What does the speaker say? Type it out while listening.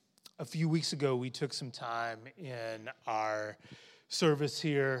A few weeks ago, we took some time in our service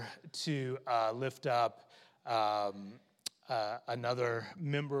here to lift up another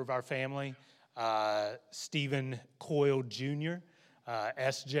member of our family, Stephen Coyle Jr.,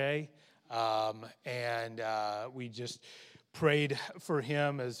 SJ, and we just prayed for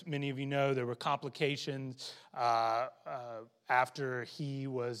him. As many of you know, there were complications after he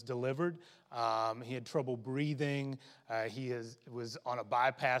was delivered. He had trouble breathing. He was on a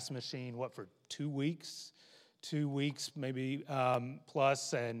bypass machine, for 2 weeks? 2 weeks, maybe,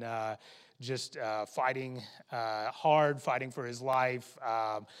 plus, and just fighting hard, fighting for his life.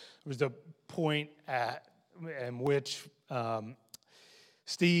 There was a point in which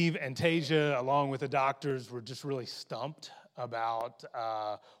Steve and Tasia, along with the doctors, were just really stumped about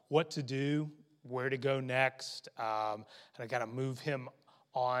what to do, where to go next, and I got to move him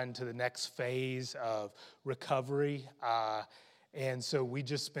on to the next phase of recovery. And so we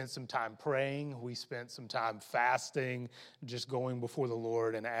just spent some time praying. We spent some time fasting, just going before the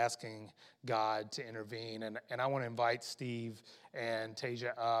Lord and asking God to intervene. And I want to invite Steve and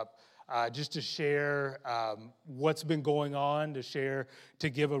Tasia up just to share what's been going on, to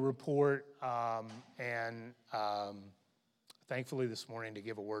give a report, and thankfully this morning to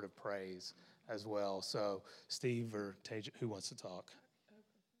give a word of praise as well. So Steve or Tasia, who wants to talk?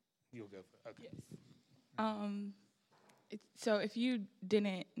 You'll go. Okay. Yes. So if you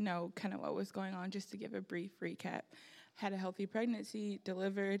didn't know kind of what was going on, just to give a brief recap, had a healthy pregnancy,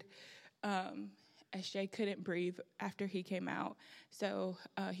 delivered. SJ couldn't breathe after he came out. So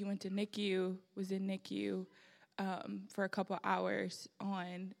he went to NICU, was in NICU for a couple hours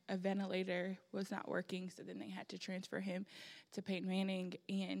on a ventilator, was not working, so then they had to transfer him to Peyton Manning,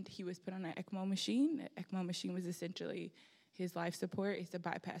 and he was put on an ECMO machine. The ECMO machine was essentially his life support. It's a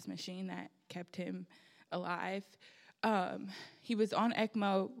bypass machine that kept him alive. He was on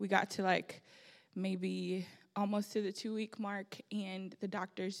ECMO. We got to maybe almost to the 2-week mark, and the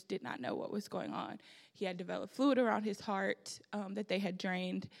doctors did not know what was going on. He had developed fluid around his heart that they had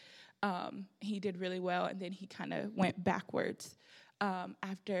drained. He did really well, and then he kind of went backwards.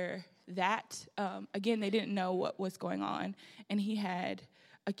 After that, again, they didn't know what was going on, and he had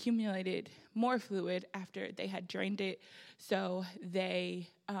accumulated more fluid after they had drained it. So they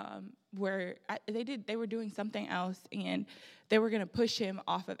were doing something else, and they were going to push him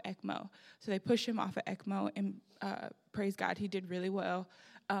off of ECMO. So they pushed him off of ECMO, and praise God, he did really well.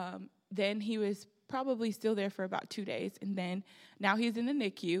 Then he was probably still there for about 2 days, and then now he's in the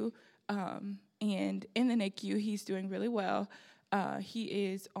NICU, and in the NICU, he's doing really well. He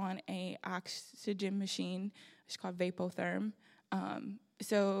is on a oxygen machine. It's called Vapotherm.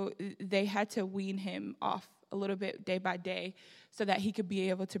 So they had to wean him off a little bit day by day so that he could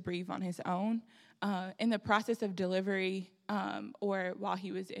be able to breathe on his own. In the process of delivery, or while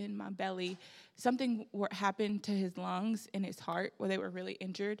he was in my belly, something happened to his lungs and his heart where they were really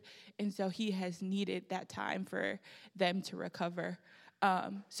injured. And so he has needed that time for them to recover.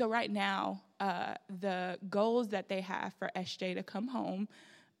 So right now, the goals that they have for SJ to come home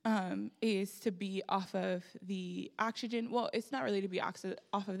is to be off of the oxygen. Well, it's not really to be off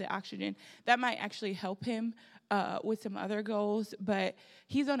of the oxygen. That might actually help him with some other goals, but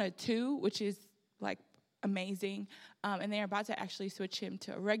he's on a 2, which is amazing, and they're about to actually switch him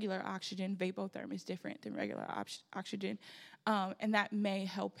to regular oxygen. Vapotherm is different than regular oxygen, and that may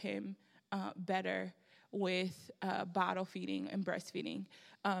help him better with bottle feeding and breastfeeding.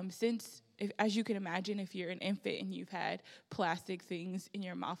 Since, as you can imagine, if you're an infant and you've had plastic things in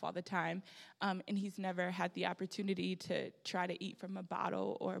your mouth all the time, and he's never had the opportunity to try to eat from a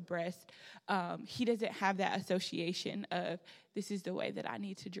bottle or a breast, he doesn't have that association of this is the way that I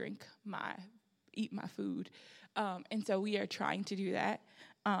need to eat my food. And so we are trying to do that.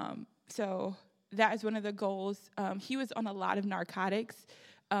 So that is one of the goals. He was on a lot of narcotics.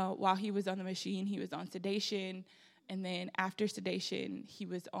 While he was on the machine, he was on sedation, and then after sedation, he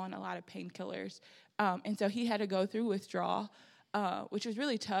was on a lot of painkillers. And so he had to go through withdrawal, which was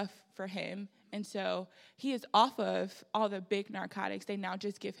really tough for him. And so he is off of all the big narcotics. They now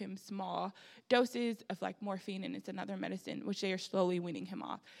just give him small doses of morphine, and it's another medicine, which they are slowly weaning him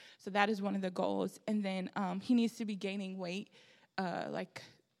off. So that is one of the goals. And then he needs to be gaining weight,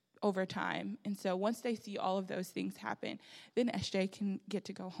 over time. And so once they see all of those things happen, then SJ can get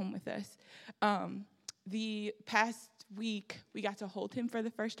to go home with us. The past week, we got to hold him for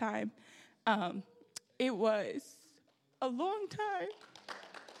the first time. It was a long time.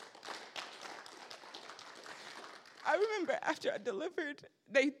 I remember after I delivered,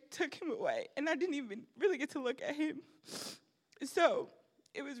 they took him away, and I didn't even really get to look at him. So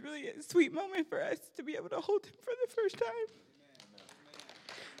it was really a sweet moment for us to be able to hold him for the first time.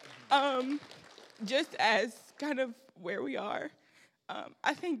 Just as kind of where we are,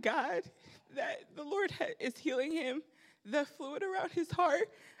 I thank God that the Lord is healing him. The fluid around his heart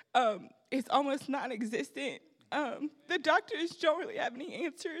is almost non-existent. The doctors don't really have any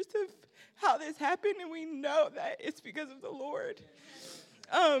answers of how this happened, and we know that it's because of the Lord.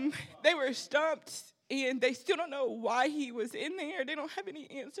 They were stumped, and they still don't know why he was in there. They don't have any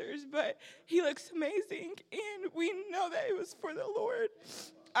answers, but he looks amazing, and we know that it was for the Lord.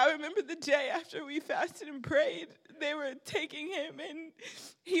 I remember the day after we fasted and prayed, they were taking him, and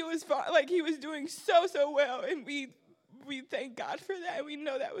he was he was doing so well, and we thank God for that. We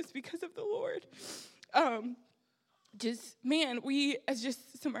know that was because of the Lord. We as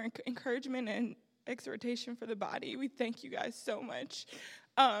just some encouragement and exhortation for the body. We thank you guys so much.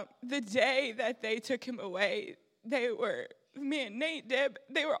 The day that they took him away, Nate, Deb,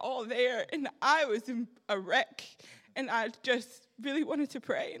 they were all there, and I was in a wreck. And I just really wanted to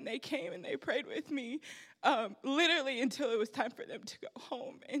pray, and they came and they prayed with me, literally until it was time for them to go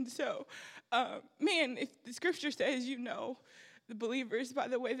home. And so, if the scripture says, the believers by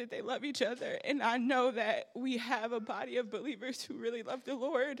the way that they love each other, and I know that we have a body of believers who really love the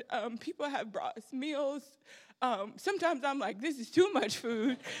Lord. People have brought us meals. Sometimes I'm like, this is too much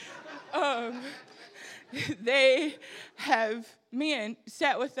food. They have,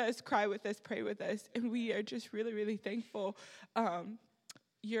 sat with us, cried with us, prayed with us, and we are just really, really thankful.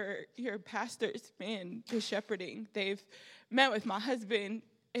 Your pastors, the shepherding, they've met with my husband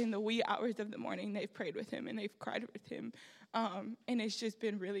in the wee hours of the morning. They've prayed with him, and they've cried with him, and it's just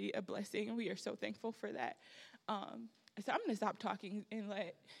been really a blessing, and we are so thankful for that. So I'm going to stop talking and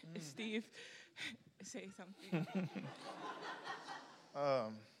let Steve say something.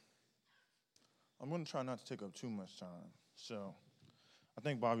 I'm going to try not to take up too much time. So I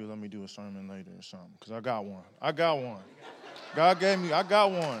think Bobby will let me do a sermon later or something, because I got one. God gave me, I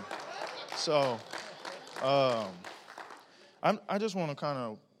got one. So I just want to kind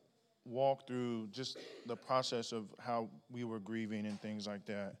of walk through just the process of how we were grieving and things like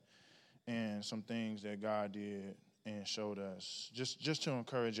that, and some things that God did and showed us, just to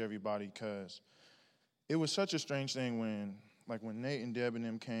encourage everybody, because it was such a strange thing when Nate and Deb and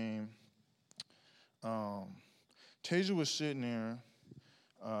them came. Tasia was sitting there.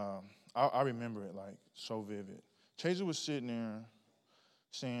 I remember it so vivid. Tasia was sitting there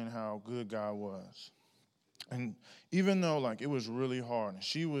saying how good God was. And even though it was really hard, and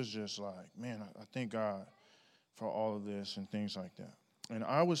she was just man, I thank God for all of this and things like that. And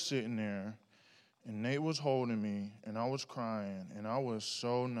I was sitting there, and Nate was holding me, and I was crying, and I was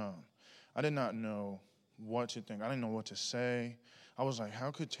so numb. I did not know what to think. I didn't know what to say. I was like,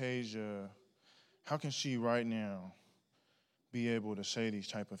 how can she right now be able to say these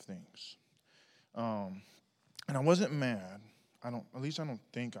type of things? And I wasn't mad. At least I don't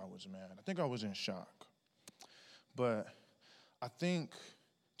think I was mad. I think I was in shock. But I think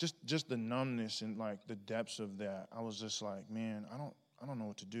just the numbness and the depths of that, I was just man, I don't know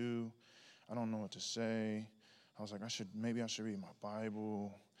what to do. I don't know what to say. I was like, maybe I should read my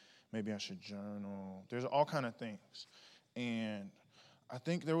Bible. Maybe I should journal. There's all kind of things. And I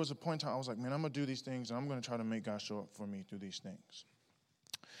think there was a point in time I was like, man, I'm going to do these things, and I'm going to try to make God show up for me through these things.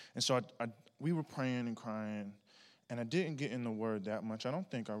 And so we were praying and crying, and I didn't get in the Word that much. I don't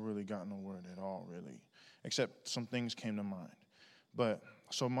think I really got in the Word at all, really, except some things came to mind. But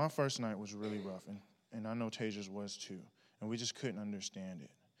so my first night was really rough, and I know Tasia's was too, and we just couldn't understand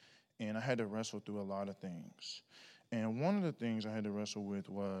it. And I had to wrestle through a lot of things. And one of the things I had to wrestle with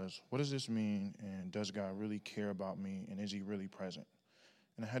was, what does this mean, and does God really care about me, and is he really present?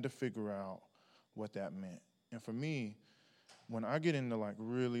 And I had to figure out what that meant. And for me, when I get into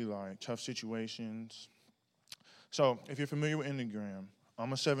really tough situations, so if you're familiar with Enneagram,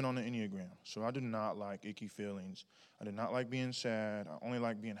 I'm a 7 on the Enneagram. So I do not like icky feelings. I do not like being sad. I only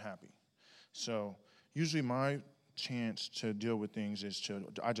like being happy. So usually my chance to deal with things is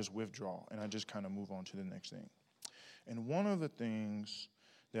I just withdraw, and I just kind of move on to the next thing. And one of the things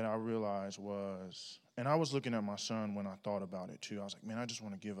that I realized was, and I was looking at my son when I thought about it too. I was like, man, I just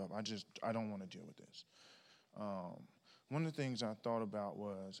want to give up. I don't want to deal with this. One of the things I thought about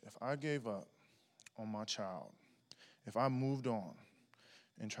was, if I gave up on my child, if I moved on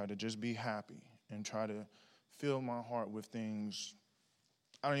and tried to just be happy and try to fill my heart with things,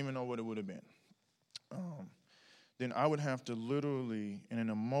 I don't even know what it would have been, then I would have to literally, in an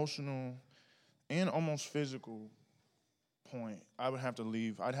emotional and almost physical point, I would have to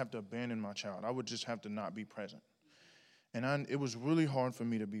leave. I'd have to abandon my child. I would just have to not be present. And it was really hard for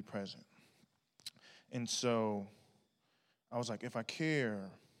me to be present. And so I was like, if I care,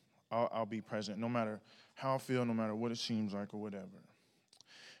 I'll be present, no matter how I feel, no matter what it seems like or whatever.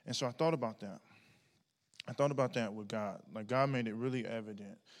 And so I thought about that. I thought about that with God. Like, God made it really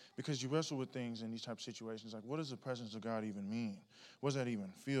evident. Because you wrestle with things in these type of situations. Like, what does the presence of God even mean? What does that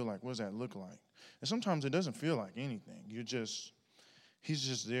even feel like? What does that look like? And sometimes it doesn't feel like anything. He's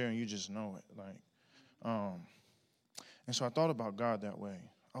just there and you just know it. And so I thought about God that way.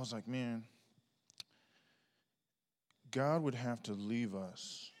 I was like, man, God would have to leave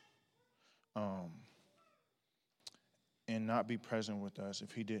us and not be present with us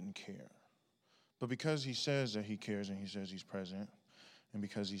if he didn't care. But because he says that he cares and he says he's present, and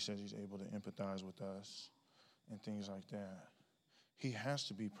because he says he's able to empathize with us and things like that, he has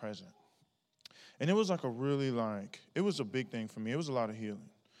to be present. And it was like it was a big thing for me. It was a lot of healing.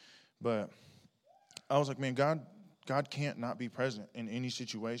 But I was like, man, God can't not be present in any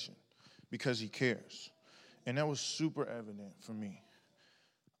situation because he cares. And that was super evident for me.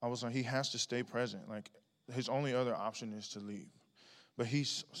 I was like, he has to stay present. Like, his only other option is to leave. But he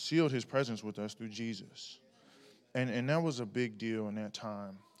sealed his presence with us through Jesus. And that was a big deal in that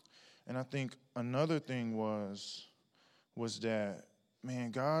time. And I think another thing was that,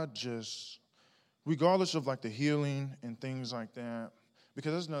 man, God just, regardless of like the healing and things like that,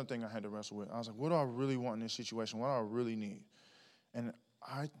 because that's another thing I had to wrestle with. I was like, what do I really want in this situation? What do I really need? And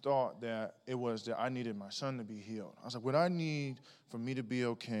I thought that it was that I needed my son to be healed. I was like, what I need for me to be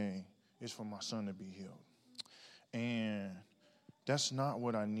okay is for my son to be healed. And that's not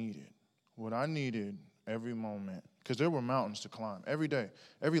what I needed. What I needed every moment, because there were mountains to climb every day.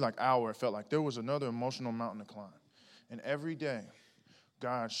 Every hour, it felt like there was another emotional mountain to climb. And every day,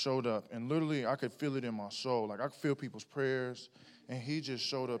 God showed up, and literally I could feel it in my soul. Like, I could feel people's prayers, and he just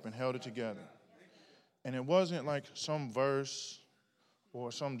showed up and held it together. And it wasn't like some verse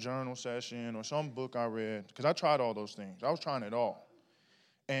or some journal session or some book I read, because I tried all those things. I was trying it all.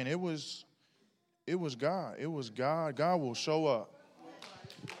 And it was God. It was God. God will show up.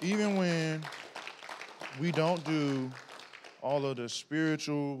 Even when we don't do all of the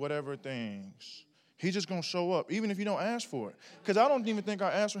spiritual whatever things, he's just going to show up, even if you don't ask for it. Because I don't even think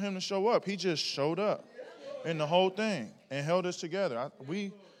I asked for him to show up. He just showed up in the whole thing and held us together.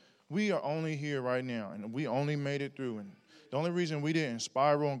 We are only here right now, and we only made it through. And the only reason we didn't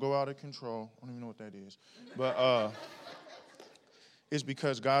spiral and go out of control, I don't even know what that is, but it's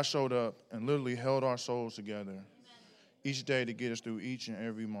because God showed up and literally held our souls together each day to get us through each and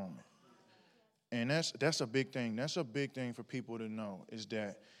every moment. And that's a big thing. That's a big thing for people to know, is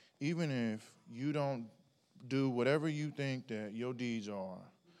that even if you don't do whatever you think that your deeds are,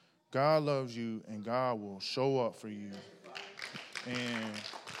 God loves you and God will show up for you. And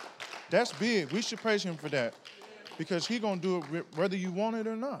that's big. We should praise him for that, because he's going to do it whether you want it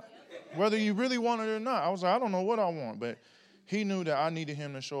or not, whether you really want it or not. I was like, I don't know what I want, but he knew that I needed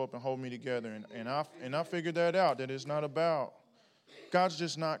him to show up and hold me together. And I figured that out, that it's not about, God's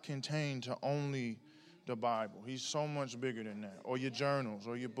just not contained to only the Bible. He's so much bigger than that, or your journals,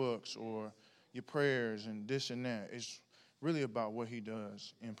 or your books, or your prayers, and this and that. It's really about what he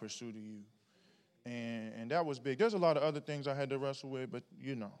does in pursuit of you. And that was big. There's a lot of other things I had to wrestle with, but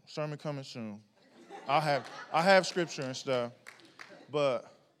sermon coming soon. I have scripture and stuff.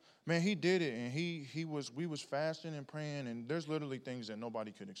 But man, he did it, and we was fasting and praying, and there's literally things that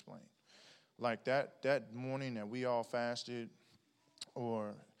nobody could explain. Like that morning that we all fasted,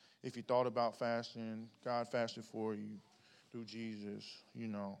 or if you thought about fasting, God fasted for you through Jesus,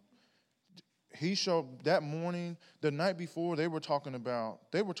 He showed that morning, the night before, they were talking about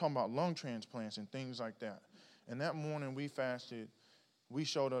lung transplants and things like that. And that morning we fasted, we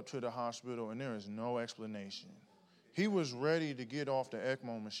showed up to the hospital, and there is no explanation. He was ready to get off the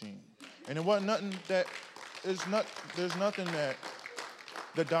ECMO machine. And it wasn't nothing there's nothing that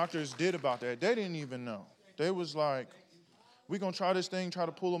the doctors did about that. They didn't even know. They was like, we're going to try this thing, try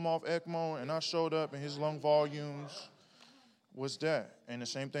to pull him off ECMO. And I showed up, and his lung volumes was that. And the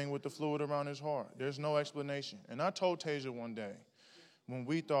same thing with the fluid around his heart. There's no explanation. And I told Tasia one day, when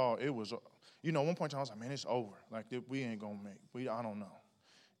we thought it was, one point in time, I was like, man, it's over. Like, we ain't going to make, I don't know.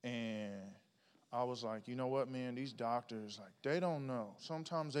 And I was like, you know what, man, these doctors, like, they don't know.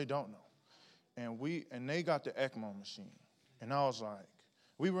 Sometimes they don't know. And they got the ECMO machine. And I was like,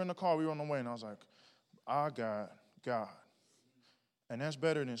 we were in the car, we were on the way, and I was like, I got God. And that's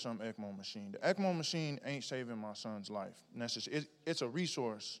better than some ECMO machine. The ECMO machine ain't saving my son's life. It's a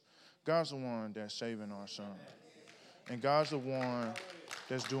resource. God's the one that's saving our son. And God's the one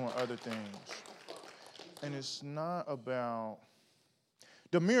that's doing other things. And it's not about,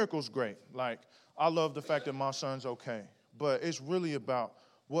 the miracle's great. Like, I love the fact that my son's okay. But it's really about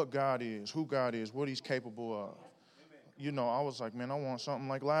what God is, who God is, what he's capable of. I was like, man, I want something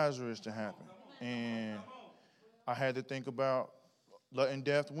like Lazarus to happen. And I had to think about letting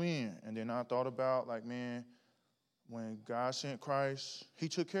death win. And then I thought about, like, man, when God sent Christ, he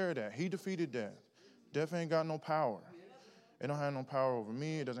took care of that. He defeated death. Death ain't got no power. It don't have no power over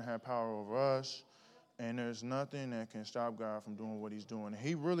me. It doesn't have power over us. And there's nothing that can stop God from doing what he's doing.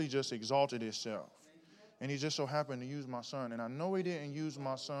 He really just exalted himself. And he just so happened to use my son. And I know he didn't use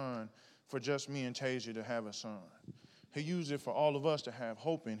my son for just me and Tasia to have a son. He used it for all of us to have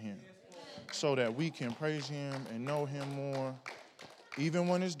hope in him so that we can praise him and know him more, even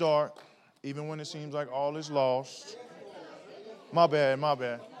when it's dark, even when it seems like all is lost. My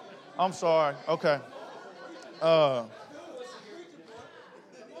bad. I'm sorry. Okay.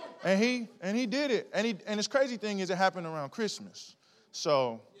 And he did it. And his crazy thing is it happened around Christmas.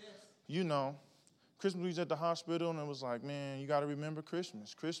 So, Christmas we was at the hospital and it was like, man, you got to remember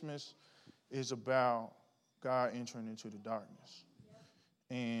Christmas. Christmas is about God entering into the darkness.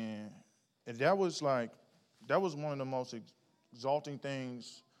 And that was one of the most exalting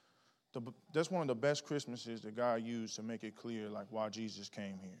things. That's one of the best Christmases that God used to make it clear, like, why Jesus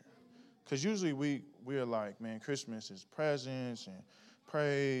came here. Because usually we're like, man, Christmas is presents and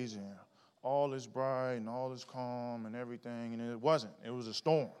praise and all is bright and all is calm and everything. And it wasn't. It was a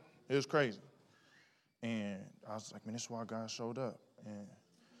storm. It was crazy. And I was like, man, this is why God showed up. And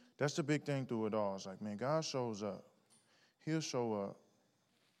that's the big thing through it all. It's like, man, God shows up. He'll show up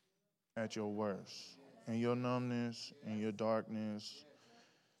at your worst. In your numbness, in your darkness.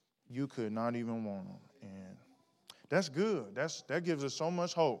 You could not even want him. And that's good. That gives us so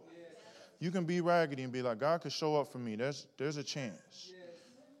much hope. You can be raggedy and be like, God could show up for me. There's a chance.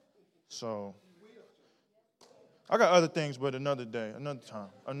 So I got other things, but another day, another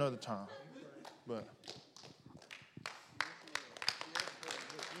time. But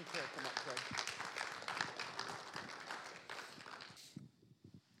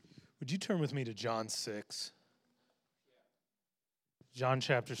would you turn with me to John 6? John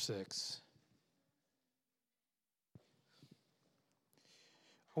chapter 6.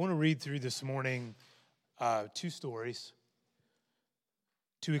 I want to read through this morning two stories,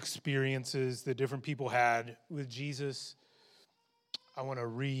 two experiences that different people had with Jesus. I want to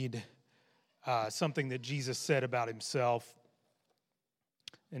read something that Jesus said about himself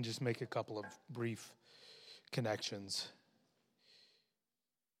and just make a couple of brief connections.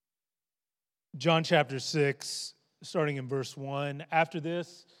 John chapter 6, starting in verse 1. After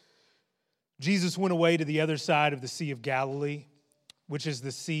this, Jesus went away to the other side of the Sea of Galilee, which is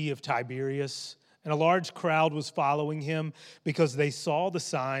the Sea of Tiberias, and a large crowd was following him because they saw the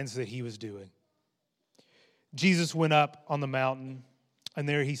signs that he was doing. Jesus went up on the mountain, and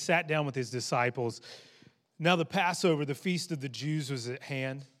there he sat down with his disciples. Now the Passover, the feast of the Jews, was at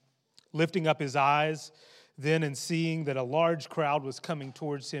hand. Lifting up his eyes, then and seeing that a large crowd was coming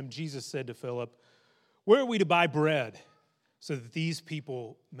towards him, Jesus said to Philip, "Where are we to buy bread so that these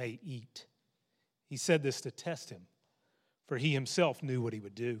people may eat?" He said this to test him, for he himself knew what he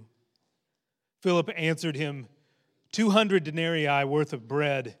would do. Philip answered him, 200 denarii worth of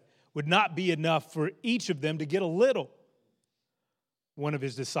bread would not be enough for each of them to get a little. One of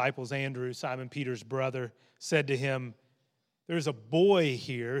his disciples, Andrew, Simon Peter's brother, said to him, "There's a boy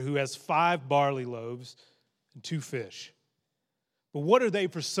here who has 5 barley loaves and 2 fish. But what are they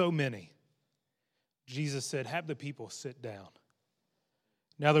for so many?" Jesus said, "Have the people sit down."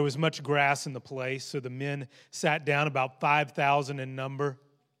 Now there was much grass in the place, so the men sat down, about 5,000 in number.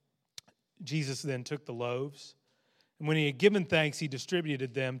 Jesus then took the loaves, and when he had given thanks, he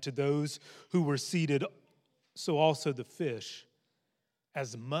distributed them to those who were seated, so also the fish,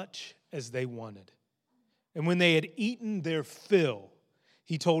 as much as they wanted. And when they had eaten their fill,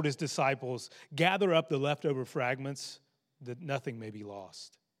 he told his disciples, "Gather up the leftover fragments, that nothing may be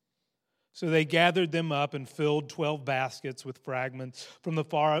lost." So they gathered them up and filled 12 baskets with fragments from the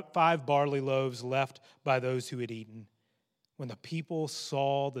 5 barley loaves left by those who had eaten. When the people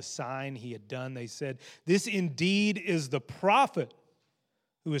saw the sign he had done, they said, "This indeed is the prophet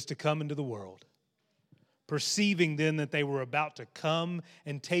who is to come into the world." Perceiving then that they were about to come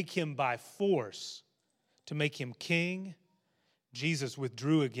and take him by force to make him king, Jesus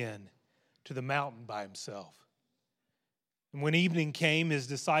withdrew again to the mountain by himself. And when evening came, his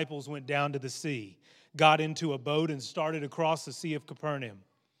disciples went down to the sea, got into a boat, and started across the Sea of Capernaum.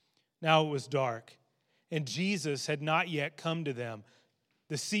 Now it was dark, and Jesus had not yet come to them.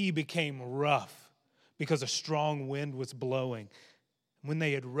 The sea became rough because a strong wind was blowing. When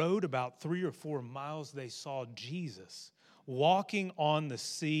they had rowed about 3 or 4 miles, they saw Jesus walking on the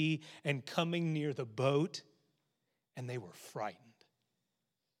sea and coming near the boat, and they were frightened.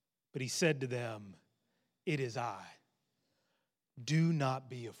 But he said to them, "It is I. Do not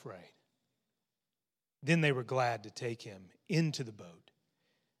be afraid." Then they were glad to take him into the boat,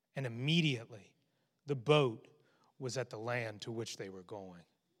 and immediately the boat was at the land to which they were going.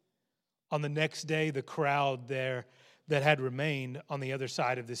 On the next day, the crowd there that had remained on the other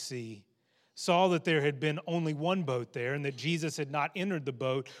side of the sea saw that there had been only one boat there, and that Jesus had not entered the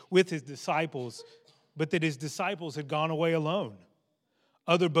boat with his disciples, but that his disciples had gone away alone.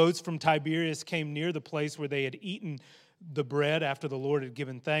 Other boats from Tiberias came near the place where they had eaten the bread after the Lord had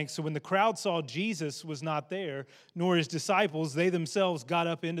given thanks. So when the crowd saw Jesus was not there, nor his disciples, they themselves got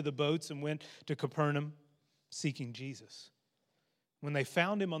up into the boats and went to Capernaum seeking Jesus. When they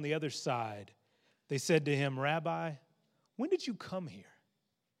found him on the other side, they said to him, "Rabbi, when did you come here?"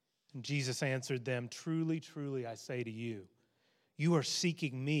 And Jesus answered them, "Truly, truly, I say to you, you are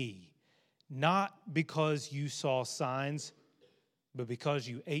seeking me, not because you saw signs, but because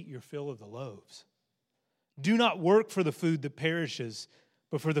you ate your fill of the loaves. Do not work for the food that perishes,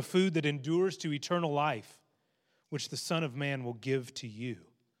 but for the food that endures to eternal life, which the Son of Man will give to you.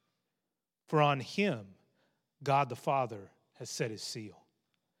 For on him God the Father has set his seal."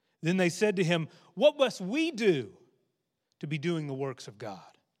 Then they said to him, "What must we do to be doing the works of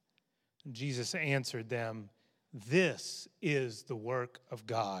God?" And Jesus answered them, "This is the work of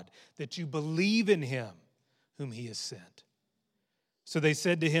God, that you believe in him whom he has sent." So they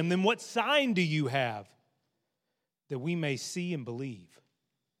said to him, "Then what sign do you have that we may see and believe?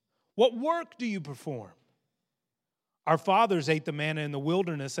 What work do you perform? Our fathers ate the manna in the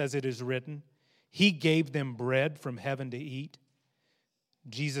wilderness, as it is written, he gave them bread from heaven to eat."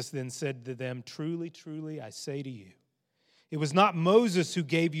 Jesus then said to them, "Truly, truly, I say to you, it was not Moses who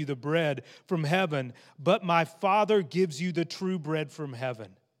gave you the bread from heaven, but my Father gives you the true bread from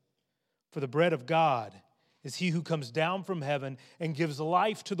heaven. For the bread of God is he who comes down from heaven and gives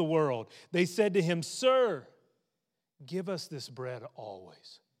life to the world." They said to him, "Sir, give us this bread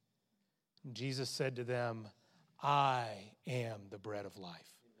always." And Jesus said to them, "I am the bread of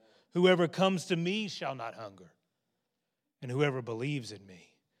life. Whoever comes to me shall not hunger, and whoever believes in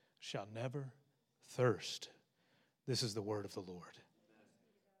me shall never thirst." This is the word of the Lord.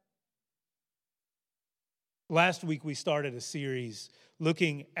 Last week we started a series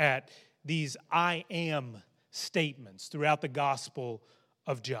looking at these I am statements throughout the Gospel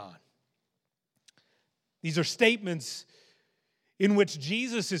of John. These are statements in which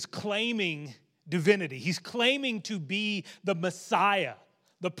Jesus is claiming divinity. He's claiming to be the Messiah,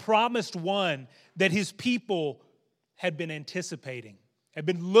 the promised one that his people had been anticipating, had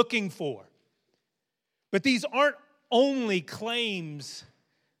been looking for. But these aren't only claims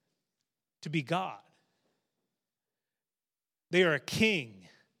to be God. They are a king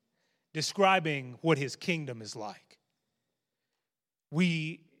describing what his kingdom is like.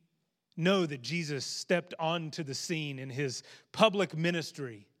 We know that Jesus stepped onto the scene in his public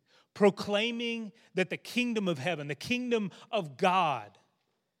ministry, proclaiming that the kingdom of heaven, the kingdom of God,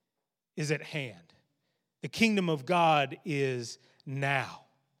 is at hand. The kingdom of God is now.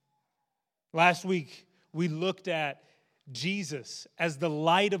 Last week, we looked at Jesus as the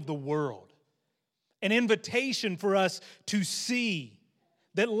light of the world, an invitation for us to see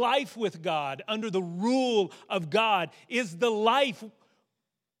that life with God, under the rule of God, is the life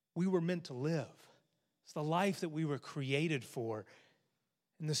we were meant to live. It's the life that we were created for.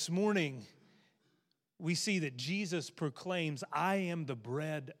 And this morning, we see that Jesus proclaims, "I am the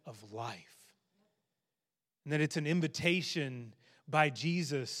bread of life." And that it's an invitation by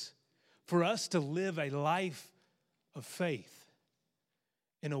Jesus for us to live a life of faith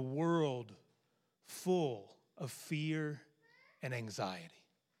in a world full of fear and anxiety.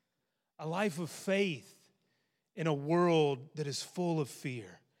 A life of faith in a world that is full of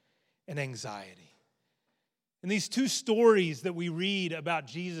fear and anxiety. And these two stories that we read about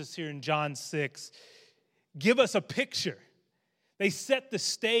Jesus here in John 6 give us a picture. They set the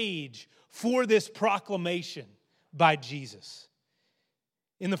stage for this proclamation by Jesus.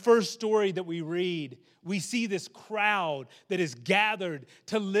 In the first story that we read, we see this crowd that is gathered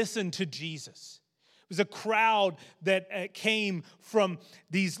to listen to Jesus. It was a crowd that came from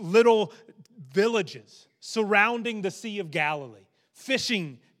these little villages surrounding the Sea of Galilee,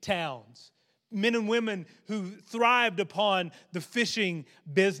 fishing towns, men and women who thrived upon the fishing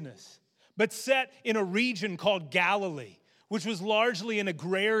business, but set in a region called Galilee, which was largely an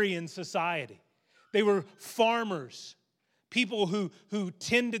agrarian society. They were farmers, people who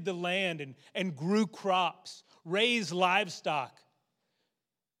tended the land and grew crops, raised livestock.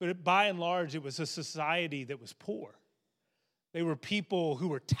 But by and large, it was a society that was poor. They were people who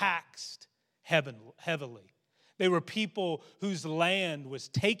were taxed heavily. They were people whose land was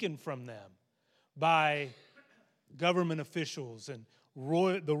taken from them by government officials and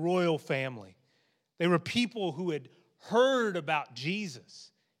the royal family. They were people who had heard about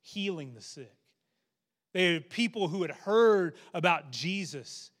Jesus healing the sick. They were people who had heard about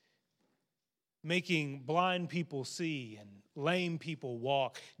Jesus making blind people see and lame people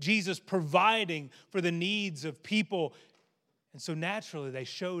walk. Jesus providing for the needs of people. And so naturally they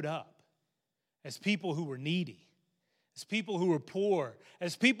showed up as people who were needy, as people who were poor,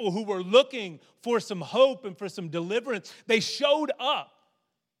 as people who were looking for some hope and for some deliverance. They showed up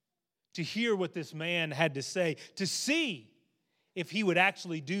to hear what this man had to say, to see if he would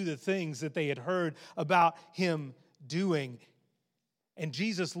actually do the things that they had heard about him doing. And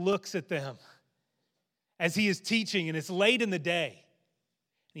Jesus looks at them as he is teaching, and it's late in the day.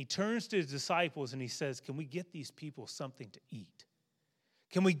 And he turns to his disciples and he says, can we get these people something to eat?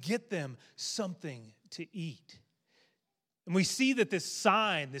 Can we get them something to eat? And we see that this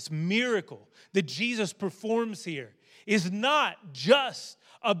sign, this miracle that Jesus performs here is not just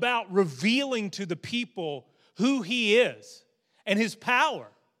about revealing to the people who he is and his power,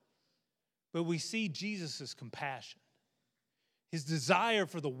 but we see Jesus' compassion, his desire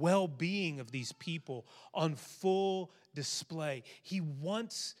for the well-being of these people on full display. He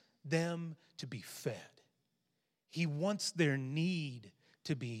wants them to be fed. He wants their need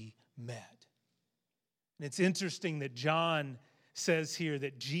to be met. And it's interesting that John says here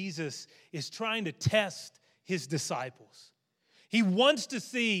that Jesus is trying to test his disciples. He wants to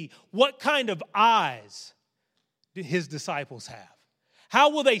see what kind of eyes his disciples have. How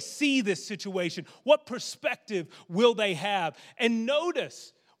will they see this situation? What perspective will they have? And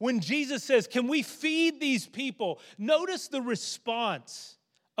notice when Jesus says, can we feed these people? Notice the response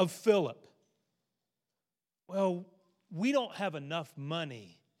of Philip. Well, we don't have enough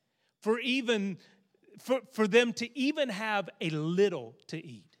money for them to even have a little to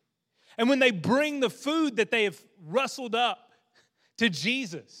eat. And when they bring the food that they have rustled up to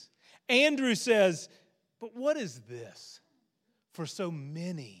Jesus, Andrew says, but what is this for so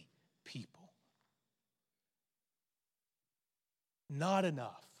many people? Not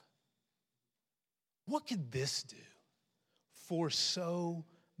enough. What could this do for so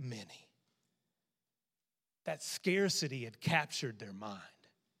many? That scarcity had captured their mind.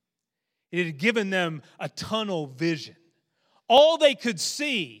 It had given them a tunnel vision. All they could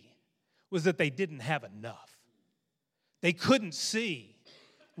see was that they didn't have enough. They couldn't see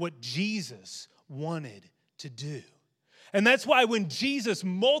what Jesus wanted to do. And that's why when Jesus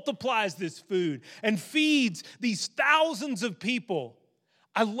multiplies this food and feeds these thousands of people,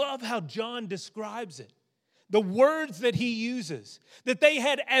 I love how John describes it. The words that he uses, that they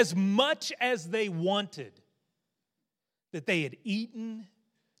had as much as they wanted, that they had eaten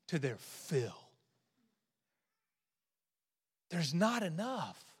to their fill. There's not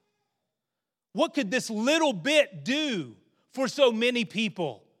enough. What could this little bit do for so many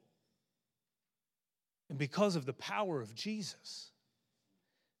people? And because of the power of Jesus,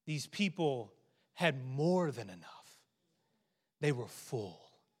 these people had more than enough. They were full.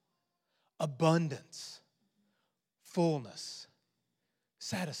 Abundance, fullness,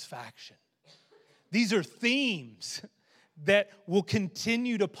 satisfaction. These are themes that will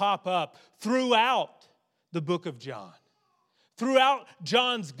continue to pop up throughout the book of John. Throughout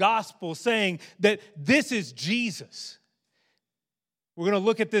John's gospel, saying that this is Jesus. We're going to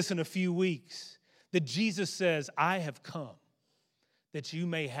look at this in a few weeks. That Jesus says, I have come that you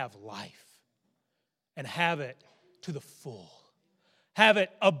may have life and have it to the full. Have it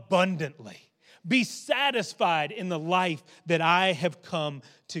abundantly. Be satisfied in the life that I have come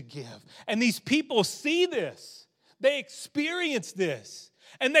to give. And these people see this. They experience this.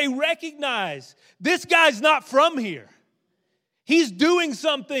 And they recognize this guy's not from here. He's doing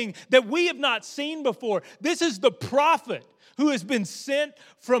something that we have not seen before. This is the prophet who has been sent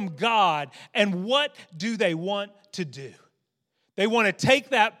from God. And what do they want to do? They want to take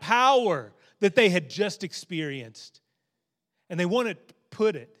that power that they had just experienced and they want to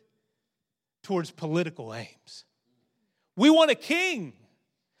put it towards political aims. We want a king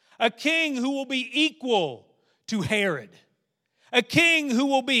who will be equal to Herod, a king who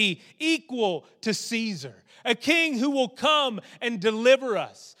will be equal to Caesar, a king who will come and deliver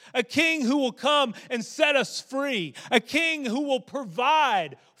us, a king who will come and set us free, a king who will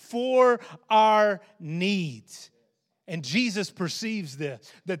provide for our needs. And Jesus perceives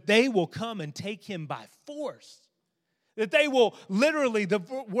this, that they will come and take him by force. That they will literally, the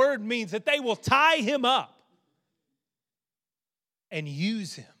word means that they will tie him up and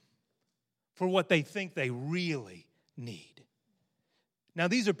use him for what they think they really need. Now,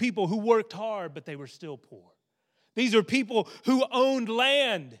 these are people who worked hard, but they were still poor. These are people who owned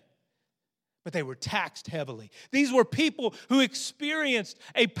land, but they were taxed heavily. These were people who experienced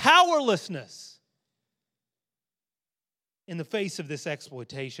a powerlessness in the face of this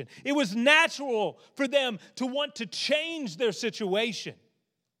exploitation. It was natural for them to want to change their situation.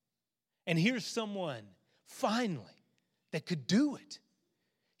 And here's someone, finally, that could do it.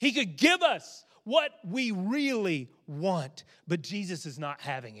 He could give us what we really want, but Jesus is not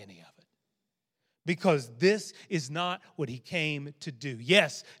having any of it. Because this is not what he came to do.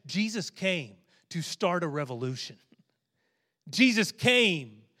 Yes, Jesus came to start a revolution. Jesus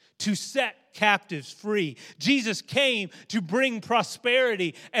came to set captives free. Jesus came to bring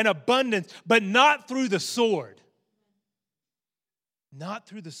prosperity and abundance, but not through the sword. Not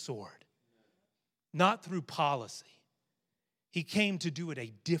through the sword. Not through policy. He came to do it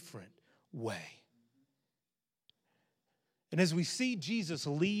a different way. And as we see Jesus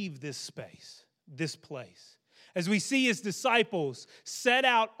leave this space, this place, as we see his disciples set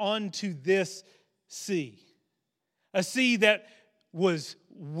out onto this sea, a sea that was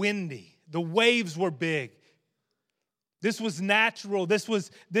windy, the waves were big. This was natural, this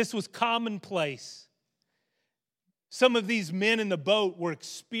was commonplace. Some of these men in the boat were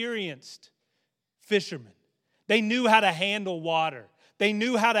experienced fishermen. They knew how to handle water. They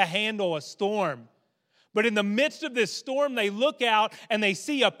knew how to handle a storm. But in the midst of this storm, they look out and they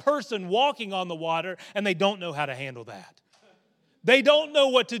see a person walking on the water, and they don't know how to handle that. They don't know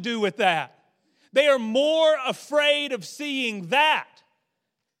what to do with that. They are more afraid of seeing that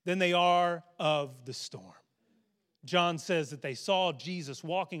than they are of the storm. John says that they saw Jesus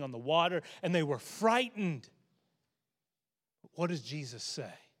walking on the water and they were frightened. What does Jesus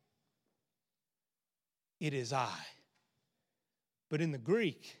say? It is I. But in the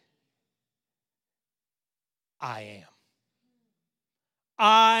Greek, I am.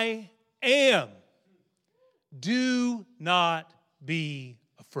 I am. Do not be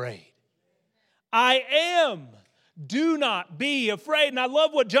afraid. I am. Do not be afraid. And I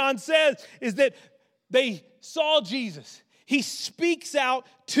love what John says is that they saw Jesus. He speaks out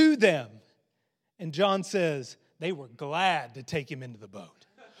to them. And John says they were glad to take him into the boat.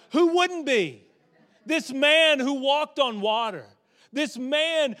 Who wouldn't be? This man who walked on water. This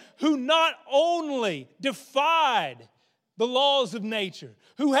man who not only defied the laws of nature,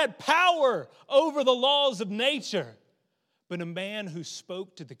 who had power over the laws of nature, but a man who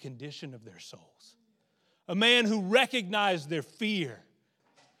spoke to the condition of their souls. A man who recognized their fear,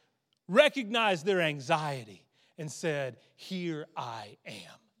 recognized their anxiety, and said, here I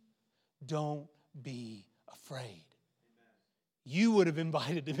am. Don't be afraid. You would have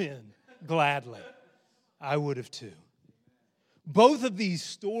invited him in gladly. I would have too. Both of these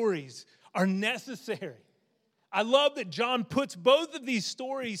stories are necessary. I love that John puts both of these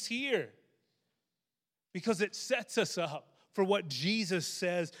stories here because it sets us up for what Jesus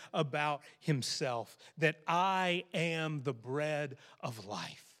says about himself, that I am the bread of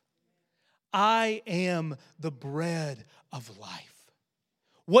life. I am the bread of life.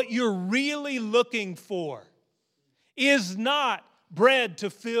 What you're really looking for is not bread to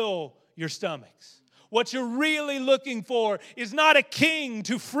fill your stomachs. What you're really looking for is not a king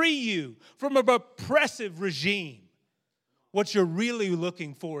to free you from an oppressive regime. What you're really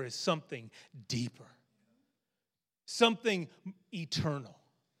looking for is something deeper, something eternal.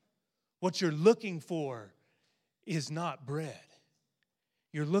 What you're looking for is not bread.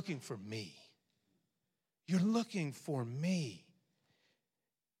 You're looking for me. You're looking for me.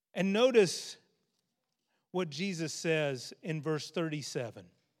 And notice what Jesus says in verse 37.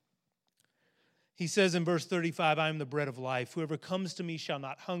 He says in verse 35, I am the bread of life. Whoever comes to me shall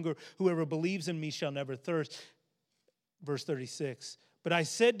not hunger. Whoever believes in me shall never thirst. Verse 36, but I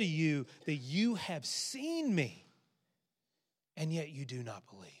said to you that you have seen me, and yet you do not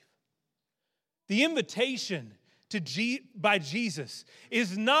believe. The invitation by Jesus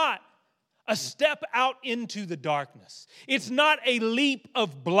is not a step out into the darkness. It's not a leap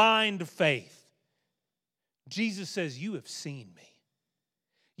of blind faith. Jesus says, you have seen me.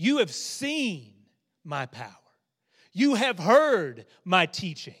 You have seen my power. You have heard my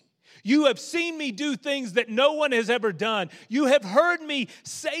teaching. You have seen me do things that no one has ever done. You have heard me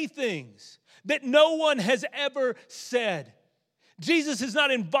say things that no one has ever said. Jesus is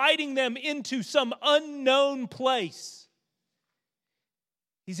not inviting them into some unknown place.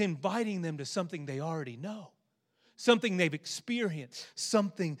 He's inviting them to something they already know, something they've experienced,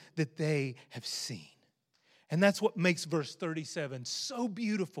 something that they have seen. And that's what makes verse 37 so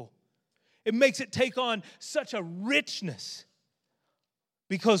beautiful. It makes it take on such a richness.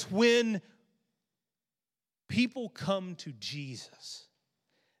 Because when people come to Jesus,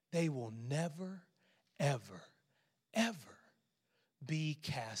 they will never, ever, ever be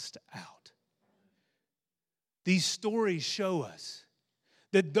cast out. These stories show us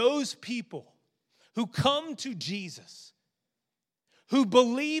that those people who come to Jesus who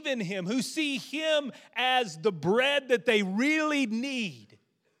believe in him, who see him as the bread that they really need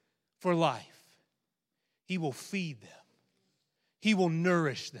for life, he will feed them. He will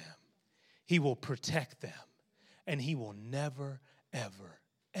nourish them. He will protect them. And he will never, ever,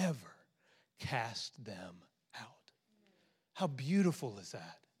 ever cast them out. How beautiful is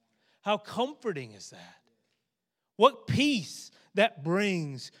that? How comforting is that? What peace that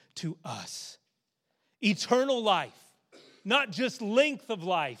brings to us. Eternal life. Not just length of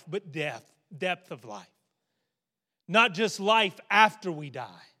life, but depth of life. Not just life after we die,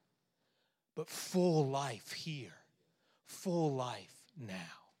 but full life here. Full life now.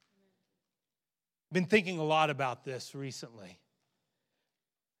 Been thinking a lot about this recently.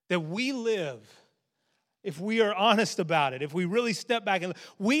 That we live, if we are honest about it, if we really step back and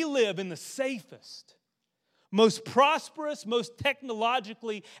we live in the safest, most prosperous, most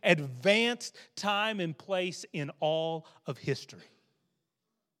technologically advanced time and place in all of history.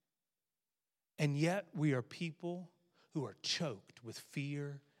 And yet we are people who are choked with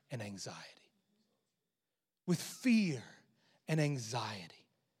fear and anxiety. With fear and anxiety.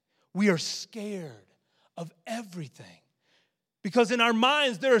 We are scared of everything. Because in our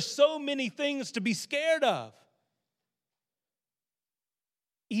minds, there are so many things to be scared of.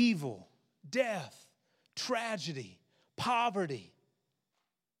 Evil, death, tragedy, poverty,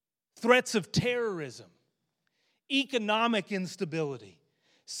 threats of terrorism, economic instability,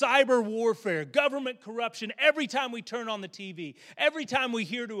 cyber warfare, government corruption. Every time we turn on the TV, every time we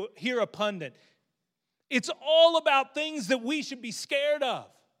hear a pundit, it's all about things that we should be scared of.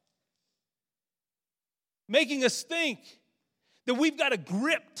 Making us think that we've got to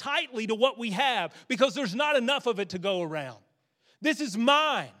grip tightly to what we have because there's not enough of it to go around. This is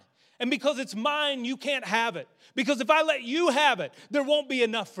mine. And because it's mine, you can't have it. Because if I let you have it, there won't be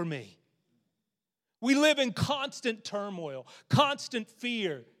enough for me. We live in constant turmoil, constant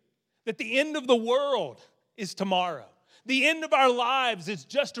fear that the end of the world is tomorrow. The end of our lives is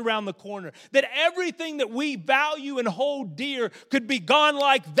just around the corner. That everything that we value and hold dear could be gone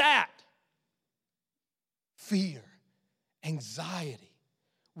like that. Fear, anxiety.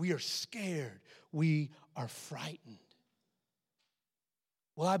 We are scared. We are frightened.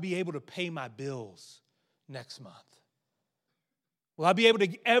 Will I be able to pay my bills next month? Will I be able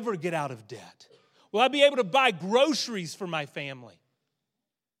to ever get out of debt? Will I be able to buy groceries for my family?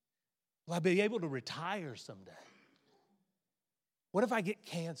 Will I be able to retire someday? What if I get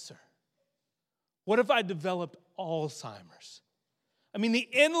cancer? What if I develop Alzheimer's? I mean, the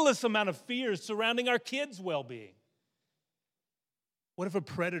endless amount of fears surrounding our kids' well-being. What if a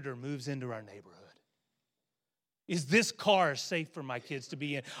predator moves into our neighborhood? Is this car safe for my kids to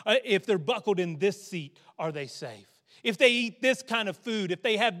be in? If they're buckled in this seat, are they safe? If they eat this kind of food, if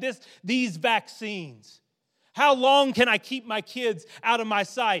they have these vaccines, how long can I keep my kids out of my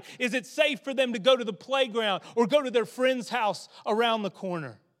sight? Is it safe for them to go to the playground or go to their friend's house around the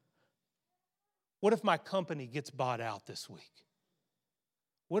corner? What if my company gets bought out this week?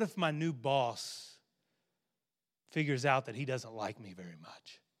 What if my new boss figures out that he doesn't like me very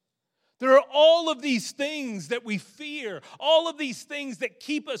much? There are all of these things that we fear, all of these things that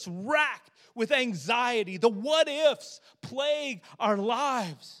keep us racked with anxiety. The what ifs plague our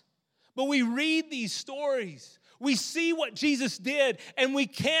lives. But we read these stories, we see what Jesus did, and we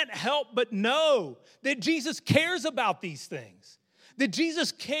can't help but know that Jesus cares about these things. That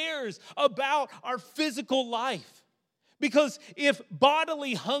Jesus cares about our physical life. Because if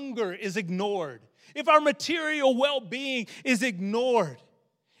bodily hunger is ignored, if our material well-being is ignored,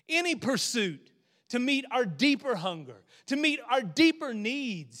 any pursuit to meet our deeper hunger, to meet our deeper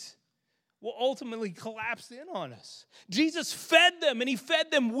needs, will ultimately collapse in on us. Jesus fed them, and he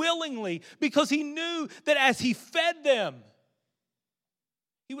fed them willingly because he knew that as he fed them,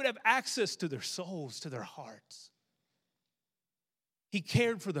 he would have access to their souls, to their hearts. He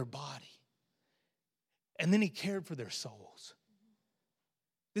cared for their body, and then he cared for their souls.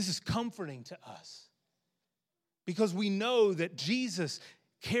 This is comforting to us because we know that Jesus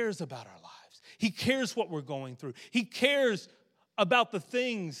cares about our lives. He cares what we're going through. He cares about the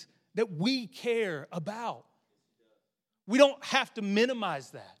things that we care about. We don't have to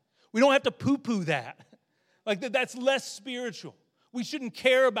minimize that. We don't have to poo-poo that. Like that's less spiritual. We shouldn't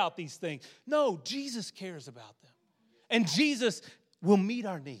care about these things. No, Jesus cares about them. And Jesus will meet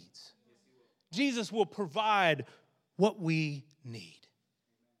our needs. Jesus will provide what we need.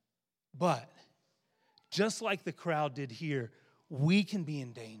 But just like the crowd did here, we can be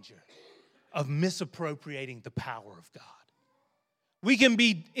in danger of misappropriating the power of God. We can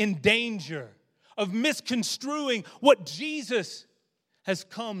be in danger of misconstruing what Jesus has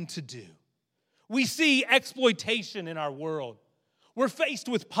come to do. We see exploitation in our world. We're faced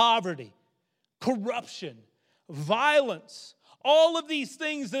with poverty, corruption, violence, all of these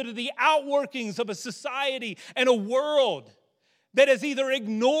things that are the outworkings of a society and a world that has either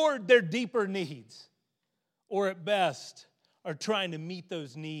ignored their deeper needs or at best are trying to meet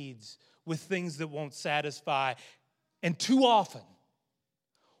those needs with things that won't satisfy. And too often,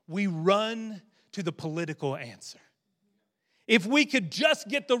 we run to the political answer. If we could just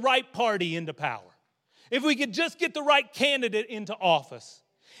get the right party into power, if we could just get the right candidate into office,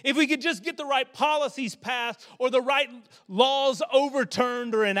 if we could just get the right policies passed or the right laws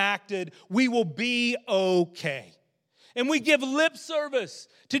overturned or enacted, we will be okay. And we give lip service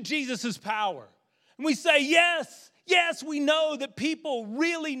to Jesus' power. And we say, yes, we know that people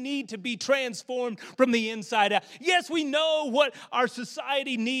really need to be transformed from the inside out. Yes, we know what our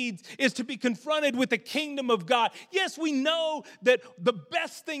society needs is to be confronted with the kingdom of God. Yes, we know that the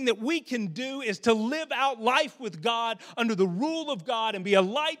best thing that we can do is to live out life with God under the rule of God and be a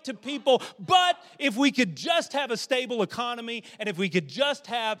light to people. But if we could just have a stable economy and if we could just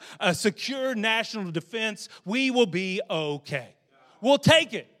have a secure national defense, we will be okay. We'll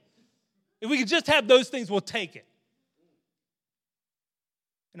take it. If we could just have those things, we'll take it.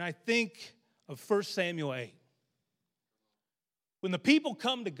 And I think of 1 Samuel 8. When the people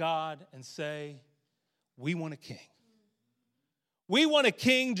come to God and say, we want a king. We want a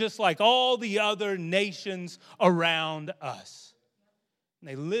king just like all the other nations around us. And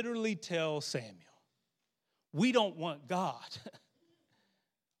they literally tell Samuel, we don't want God.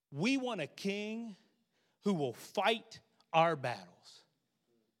 We want a king who will fight our battles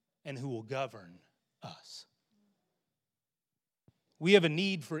and who will govern us. We have a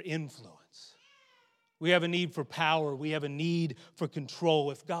need for influence. We have a need for power. We have a need for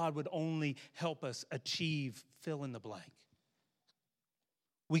control. If God would only help us achieve fill in the blank,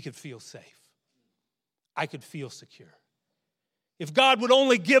 we could feel safe. I could feel secure. If God would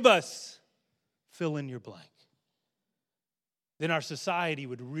only give us fill in your blank, then our society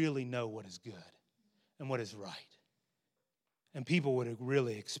would really know what is good and what is right. And people would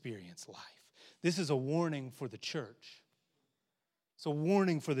really experience life. This is a warning for the church. It's a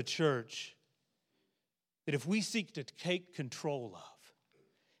warning for the church that if we seek to take control of,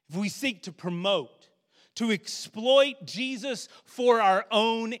 if we seek to promote, to exploit Jesus for our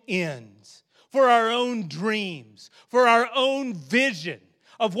own ends, for our own dreams, for our own vision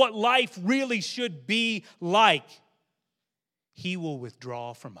of what life really should be like, He will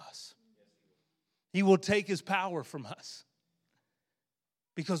withdraw from us. He will take His power from us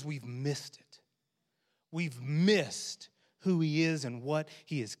because we've missed it. We've missed who He is and what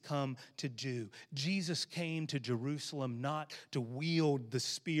He has come to do. Jesus came to Jerusalem not to wield the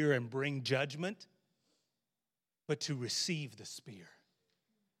spear and bring judgment, but to receive the spear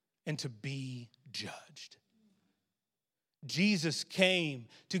and to be judged. Jesus came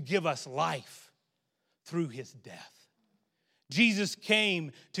to give us life through His death. Jesus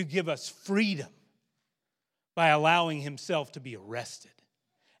came to give us freedom by allowing Himself to be arrested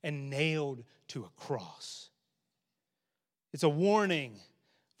and nailed to a cross. It's a warning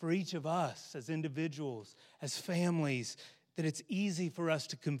for each of us as individuals, as families, that it's easy for us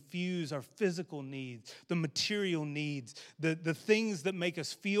to confuse our physical needs, the material needs, the things that make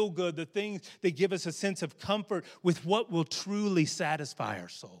us feel good, the things that give us a sense of comfort with what will truly satisfy our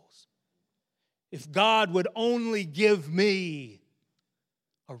souls. If God would only give me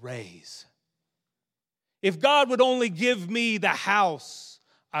a raise, if God would only give me the house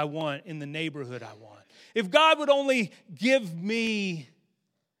I want in the neighborhood I want, if God would only give me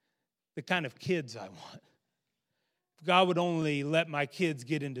the kind of kids I want, if God would only let my kids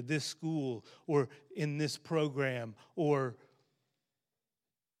get into this school or in this program or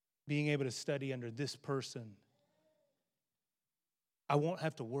being able to study under this person, I won't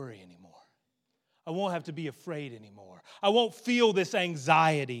have to worry anymore. I won't have to be afraid anymore. I won't feel this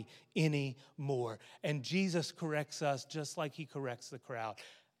anxiety anymore. And Jesus corrects us just like He corrects the crowd.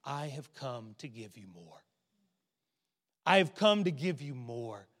 I have come to give you more. I have come to give you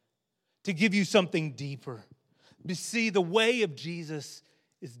more, to give you something deeper. You see, the way of Jesus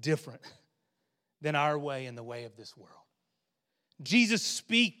is different than our way and the way of this world. Jesus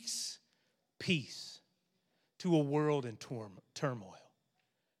speaks peace to a world in turmoil.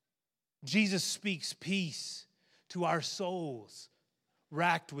 Jesus speaks peace to our souls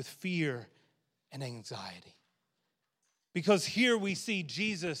racked with fear and anxiety. Because here we see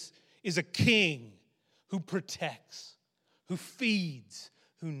Jesus is a king who protects, who feeds,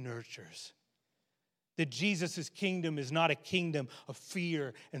 who nurtures. That Jesus' kingdom is not a kingdom of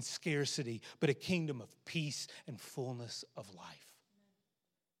fear and scarcity, but a kingdom of peace and fullness of life.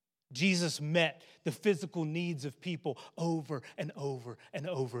 Jesus met the physical needs of people over and over and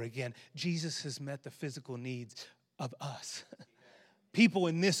over again. Jesus has met the physical needs of us, people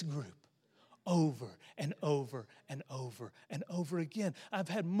in this group, over and over and over and over again. I've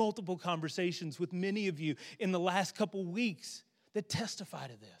had multiple conversations with many of you in the last couple weeks that testify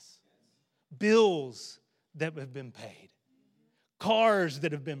to this. Bills that have been paid, cars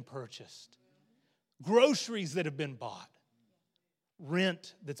that have been purchased, groceries that have been bought,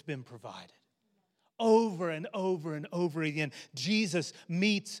 rent that's been provided. Over and over and over again, Jesus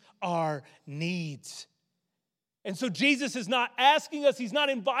meets our needs. And so Jesus is not asking us, he's not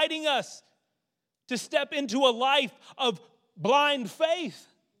inviting us to step into a life of blind faith,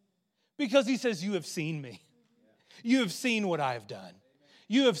 because he says, you have seen me. You have seen what I have done.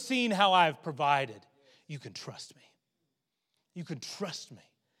 You have seen how I have provided. You can trust me. You can trust me,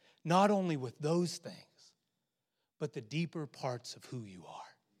 not only with those things, but the deeper parts of who you are.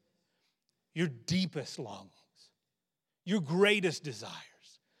 Your deepest longings, your greatest desires.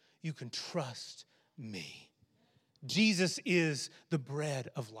 You can trust me. Jesus is the bread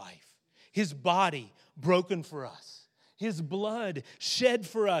of life. His body broken for us. His blood shed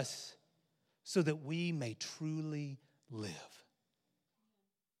for us so that we may truly live.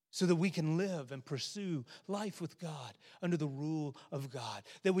 So that we can live and pursue life with God under the rule of God.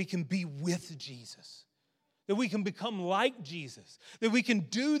 That we can be with Jesus. That we can become like Jesus. That we can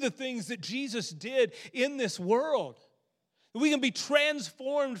do the things that Jesus did in this world. That we can be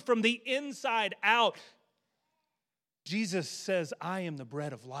transformed from the inside out. Jesus says, I am the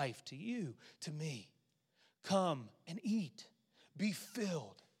bread of life to you, to me. Come and eat. Be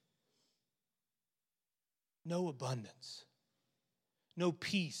filled. No abundance. No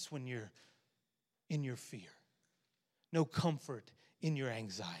peace when you're in your fear. No comfort in your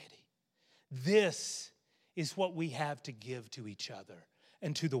anxiety. This is what we have to give to each other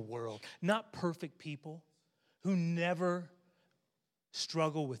and to the world. Not perfect people who never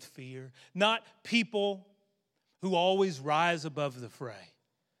struggle with fear. Not people who always rise above the fray.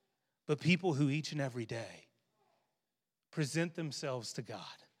 But people who each and every day present themselves to God.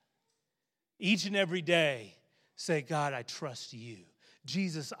 Each and every day say, God, I trust you.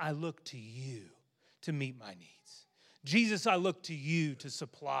 Jesus, I look to you to meet my needs. Jesus, I look to you to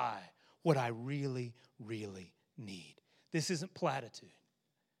supply what I really, really need. This isn't platitude.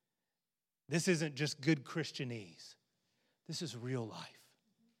 This isn't just good Christianese. This is real life.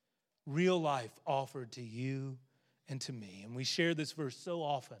 Real life offered to you and to me. And we share this verse so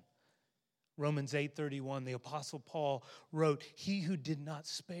often. Romans 8:31, the Apostle Paul wrote, he who did not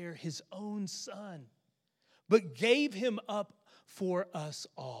spare his own son, but gave him up for us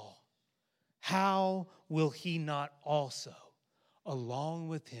all, how will he not also, along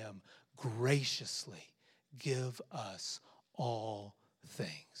with him, graciously give us all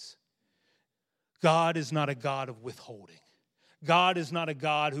things? God is not a God of withholding. God is not a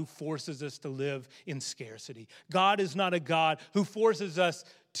God who forces us to live in scarcity. God is not a God who forces us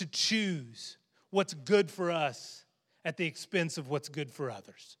to choose what's good for us at the expense of what's good for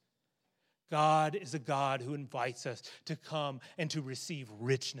others. God is a God who invites us to come and to receive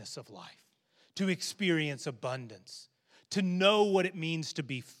richness of life, to experience abundance, to know what it means to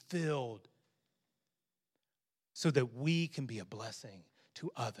be filled so that we can be a blessing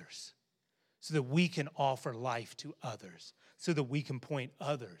to others, so that we can offer life to others, so that we can point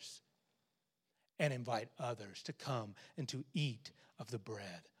others and invite others to come and to eat of the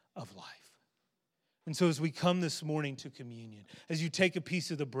bread of life. And so as we come this morning to communion, as you take a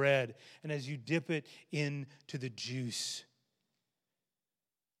piece of the bread and as you dip it into the juice,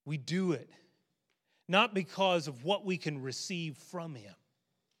 we do it not because of what we can receive from him.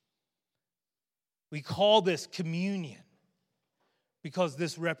 We call this communion because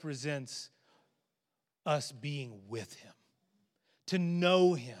this represents us being with him, to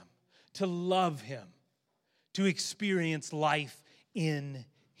know him, to love him, to experience life in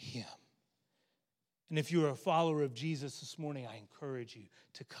him. And if you're a follower of Jesus this morning, I encourage you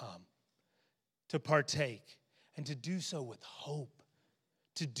to come, to partake, and to do so with hope,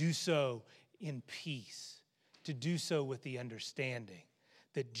 to do so in peace, to do so with the understanding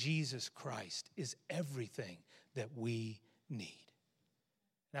that Jesus Christ is everything that we need.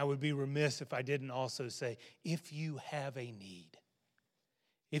 And I would be remiss if I didn't also say, if you have a need,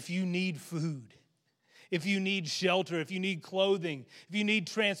 if you need food, if you need shelter, if you need clothing, if you need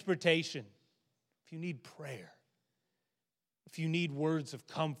transportation, if you need prayer, if you need words of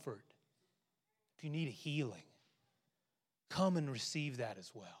comfort, if you need a healing, come and receive that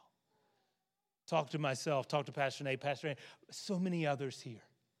as well. Talk to myself, talk to Pastor Nate, so many others here.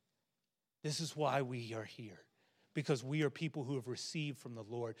 This is why we are here, because we are people who have received from the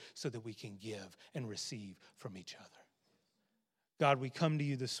Lord so that we can give and receive from each other. God, we come to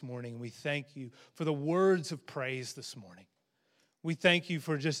you this morning and we thank you for the words of praise this morning. We thank you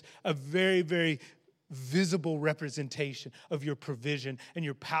for just a very, very visible representation of your provision and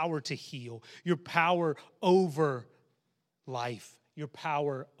your power to heal, your power over life, your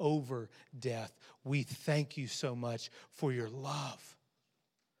power over death. We thank you so much for your love.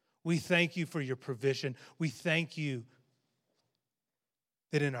 We thank you for your provision. We thank you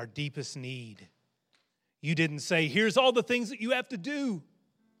that in our deepest need, you didn't say, here's all the things that you have to do,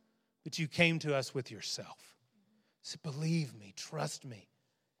 but you came to us with yourself. So believe me, trust me.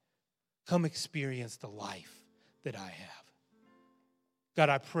 Come experience the life that I have. God,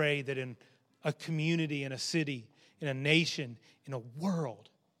 I pray that in a community, in a city, in a nation, in a world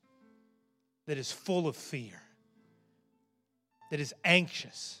that is full of fear, that is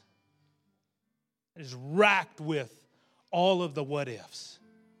anxious, that is racked with all of the what ifs,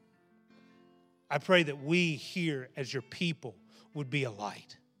 I pray that we here as your people would be a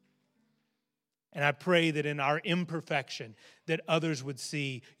light. And I pray that in our imperfection, that others would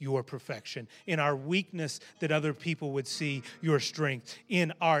see your perfection. In our weakness, that other people would see your strength.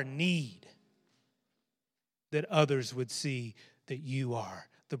 In our need, that others would see that you are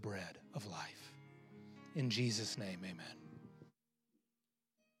the bread of life. In Jesus' name, amen.